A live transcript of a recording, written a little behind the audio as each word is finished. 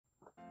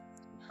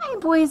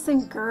boys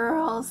and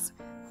girls.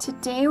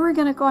 Today we're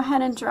going to go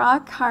ahead and draw a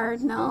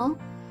cardinal.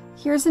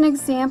 Here's an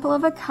example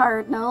of a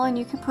cardinal, and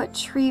you can put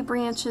tree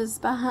branches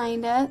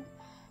behind it.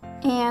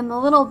 And the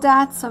little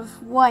dots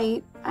of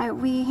white,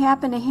 we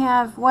happen to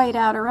have white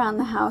out around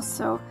the house,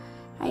 so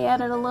I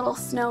added a little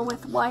snow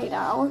with white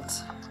out.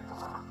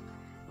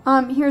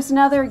 Here's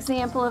another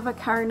example of a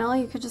cardinal.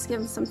 You could just give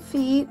them some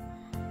feet,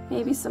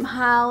 maybe some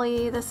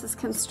holly. This is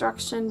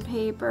construction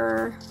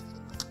paper.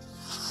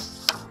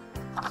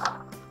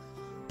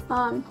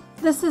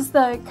 This is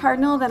the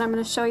cardinal that I'm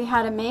going to show you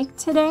how to make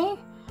today.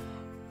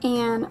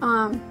 And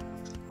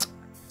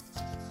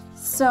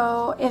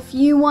so if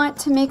you want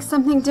to make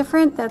something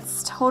different,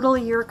 that's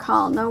totally your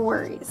call, no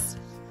worries.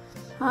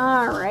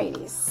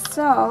 Alrighty,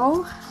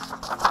 so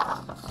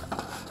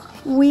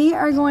we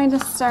are going to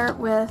start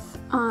with,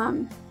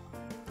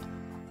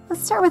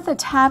 let's start with the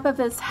top of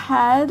his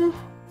head.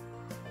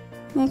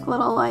 Make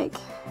little like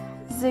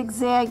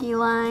zigzaggy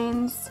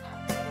lines.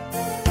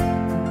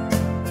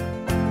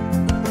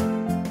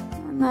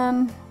 And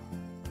then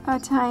a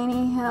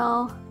tiny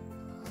hill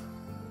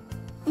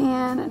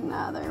and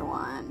another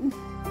one.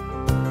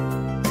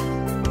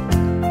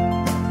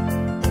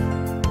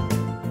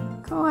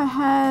 Go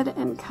ahead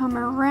and come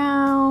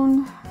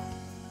around,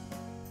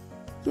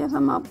 give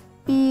him a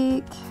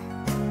beak,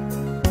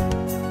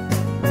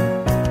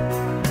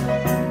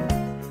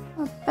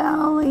 a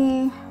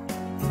belly,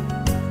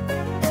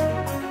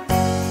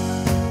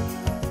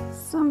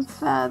 some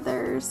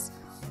feathers,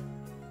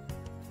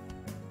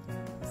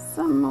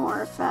 some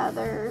more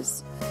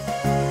feathers,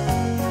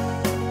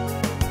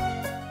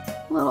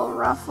 little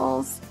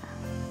ruffles,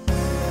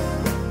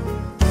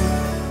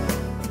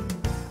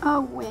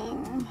 a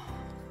wing,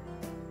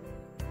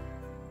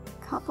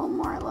 couple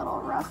more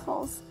little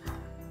ruffles.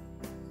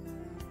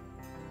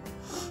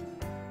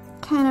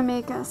 Kind of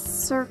make a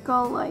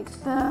circle like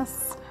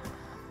this.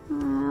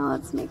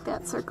 Let's make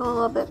that circle a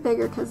little bit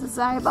bigger because his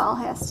eyeball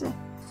has to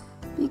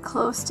be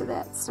close to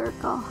that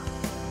circle.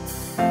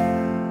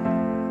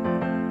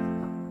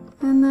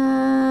 And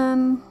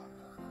then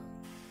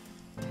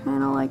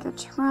kind of like a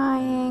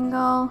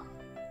triangle.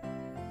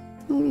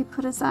 Maybe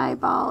put his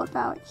eyeball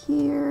about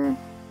here.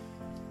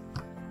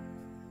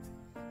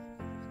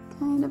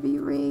 Kind of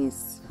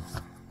erase.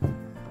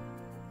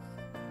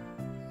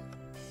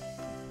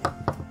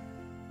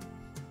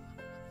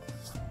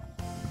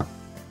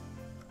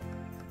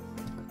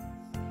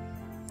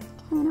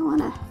 Kind of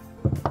want to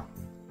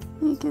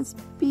make his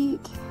beak.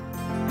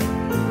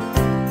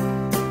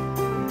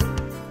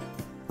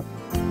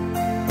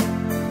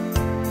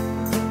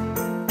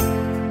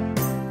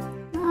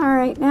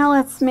 Alright, now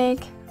let's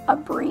make a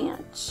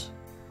branch.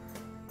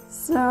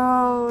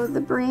 So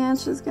the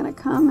branch is going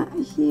to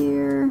come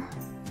here.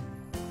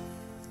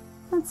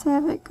 Let's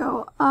have it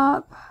go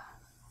up.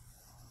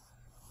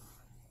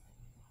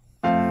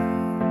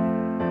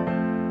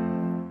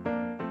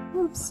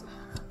 Oops.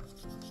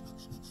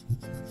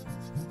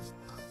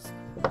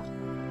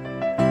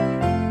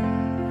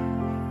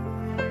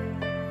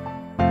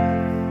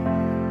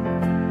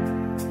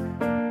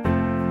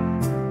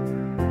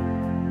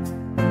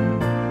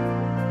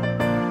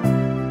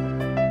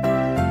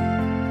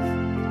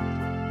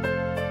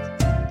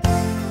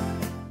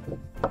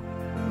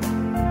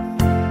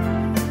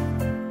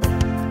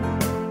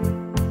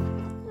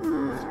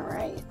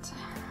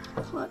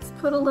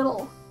 Put a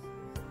little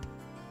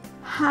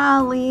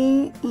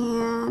holly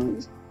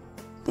and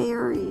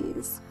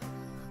berries.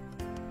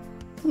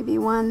 Maybe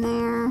one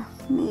there,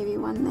 maybe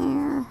one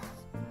there,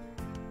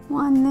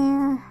 one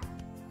there,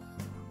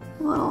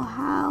 a little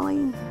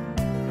holly.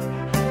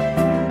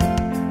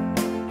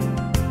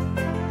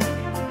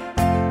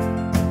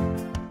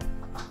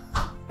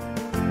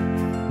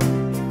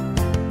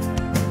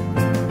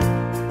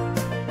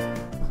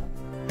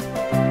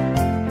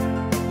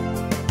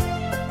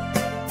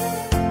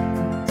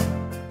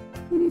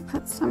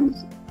 Put some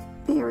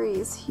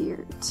berries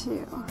here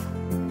too.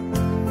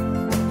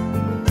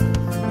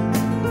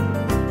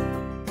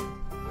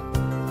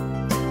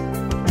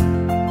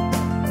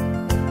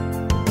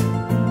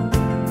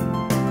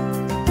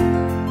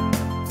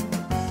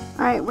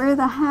 Alright, where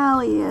the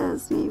holly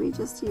is, maybe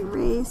just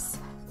erase.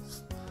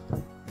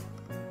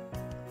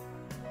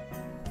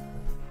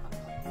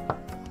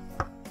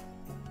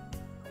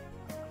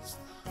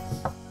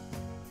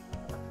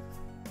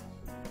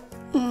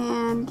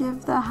 And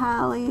give the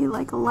holly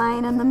like a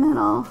line in the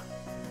middle.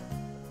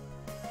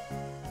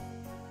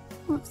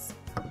 Whoops.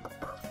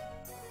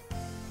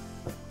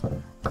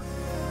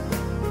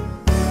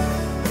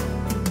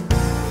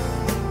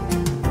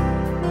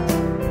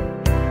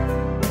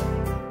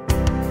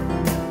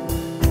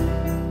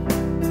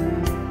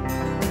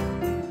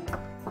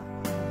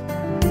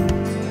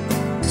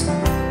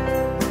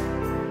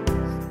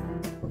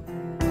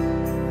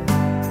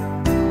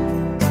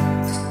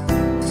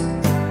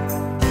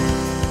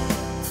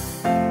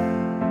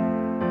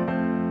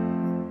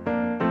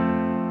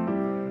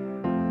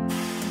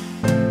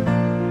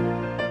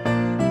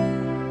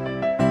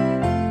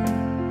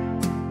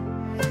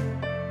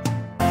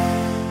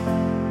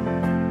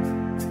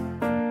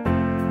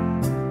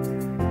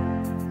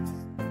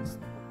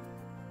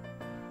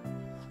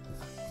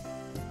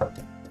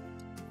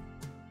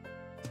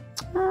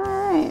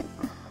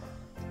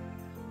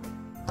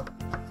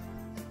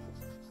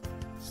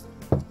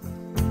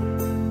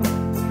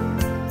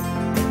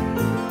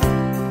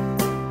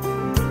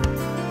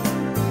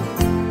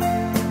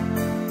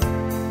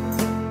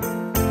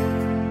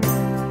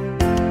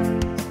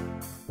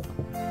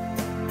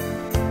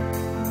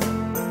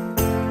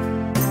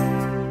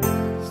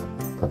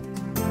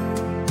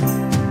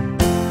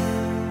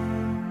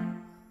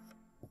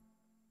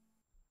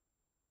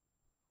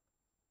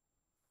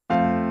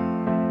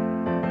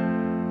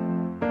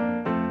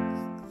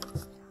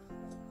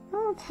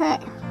 Okay.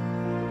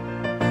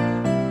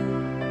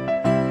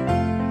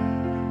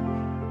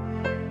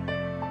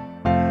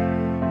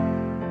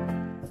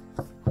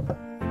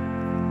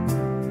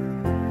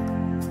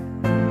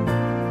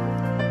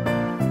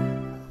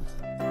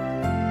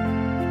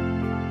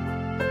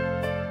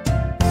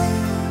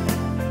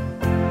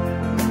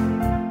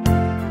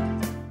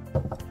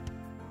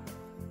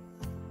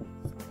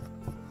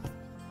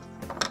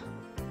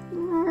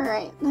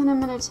 Alright, then I'm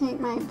going to take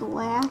my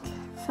black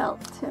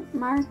felt tip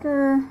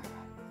marker,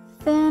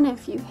 thin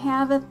if you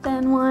have a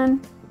thin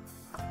one,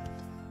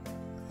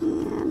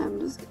 and I'm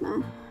just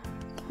going to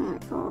kind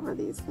of go over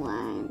these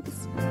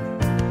lines.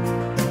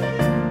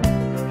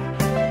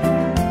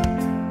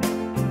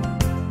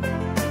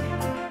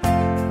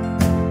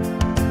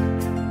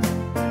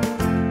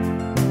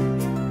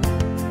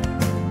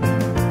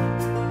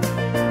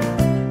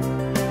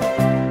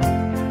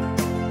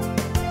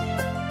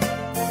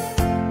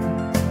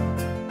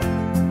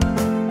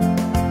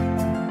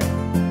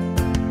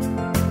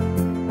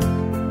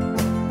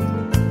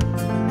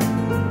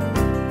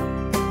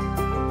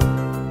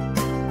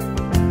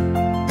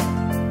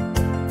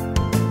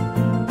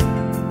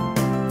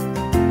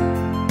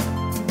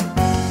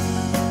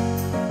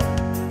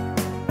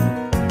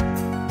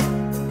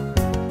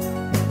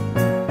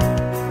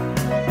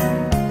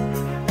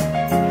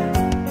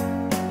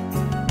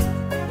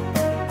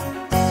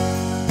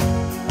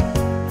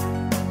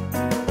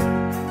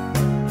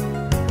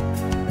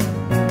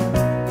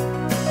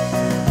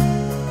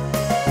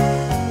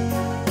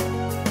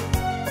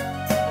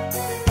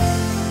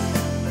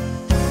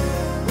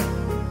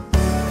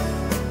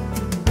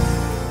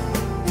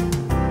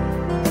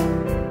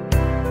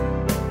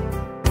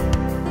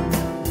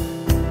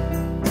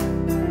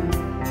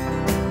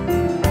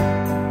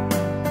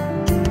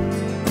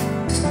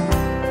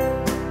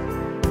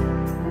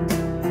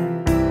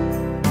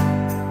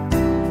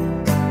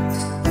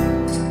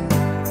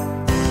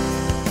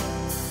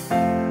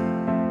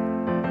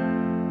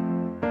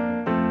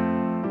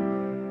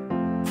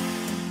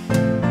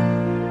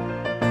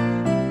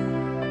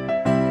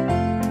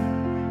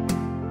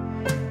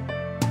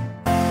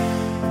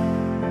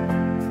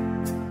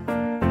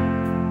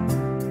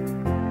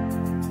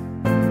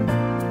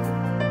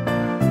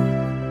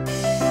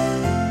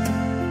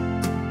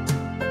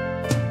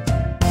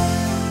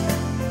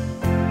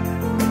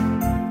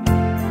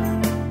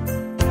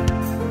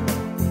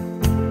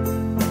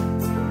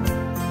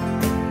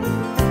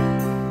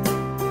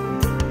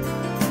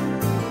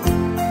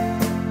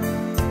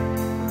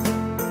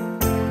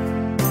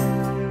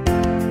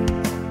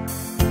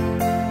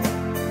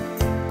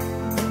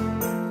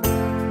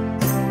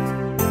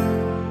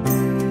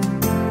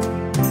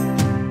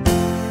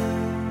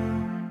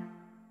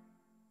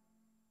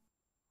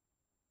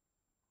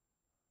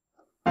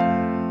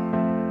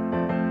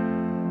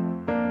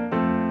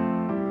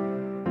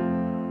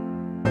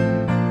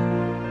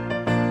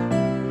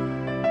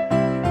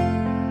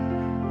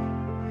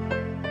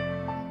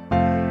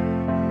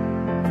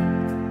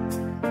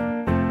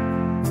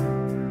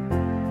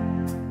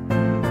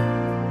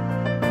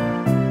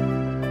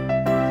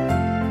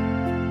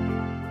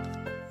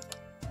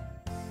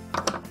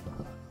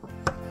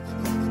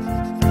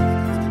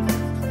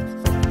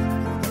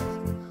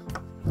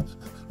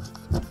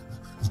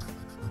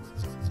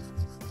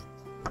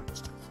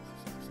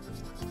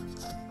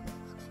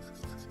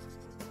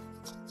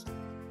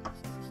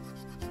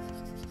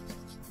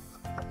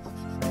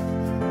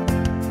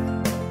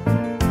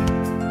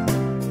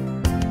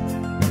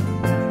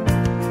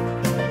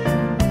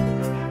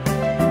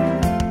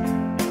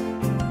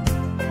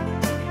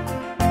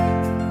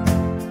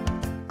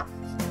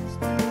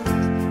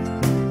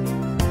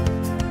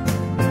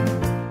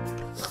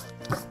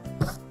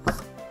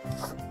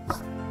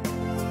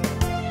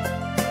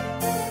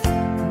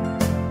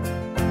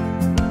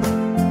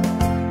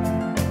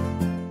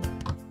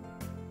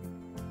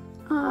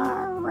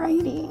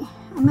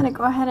 I'm going to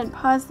go ahead and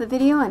pause the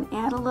video and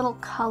add a little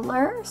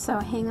color, so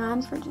hang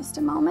on for just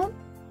a moment.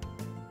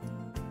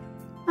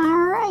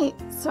 Alright,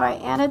 so I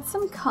added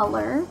some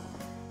color,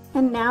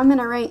 and now I'm going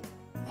to write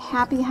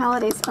Happy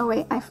Holidays. Oh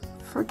wait, I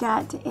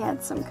forgot to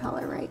add some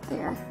color right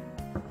there.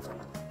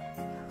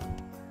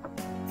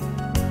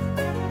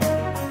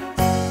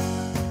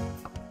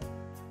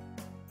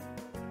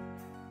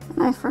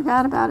 And I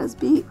forgot about his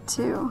beak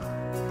too.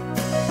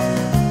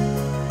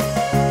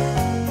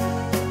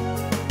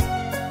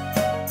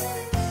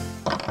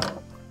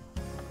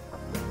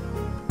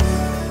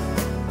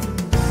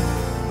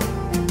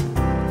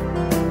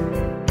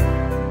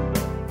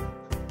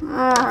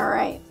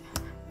 Alright,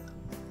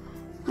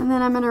 and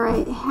then I'm going to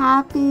write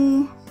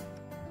Happy,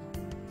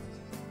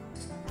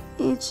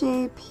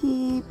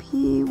 H-A-P-P-Y,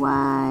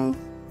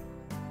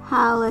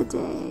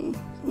 Holiday,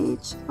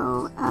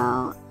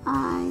 H-O-L-I-D-A-Y-S,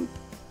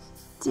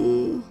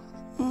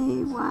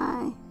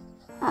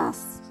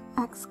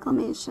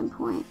 exclamation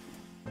point.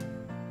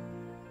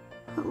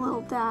 Put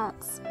little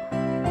dots.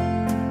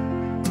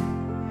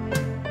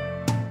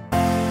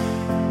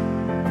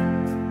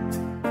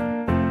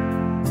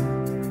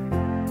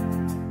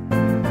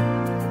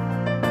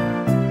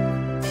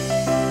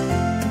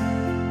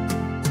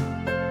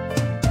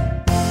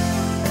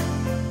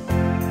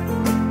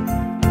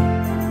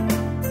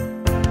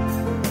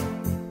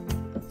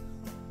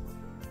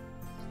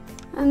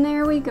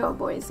 you go,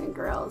 boys and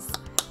girls.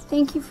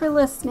 Thank you for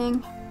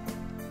listening.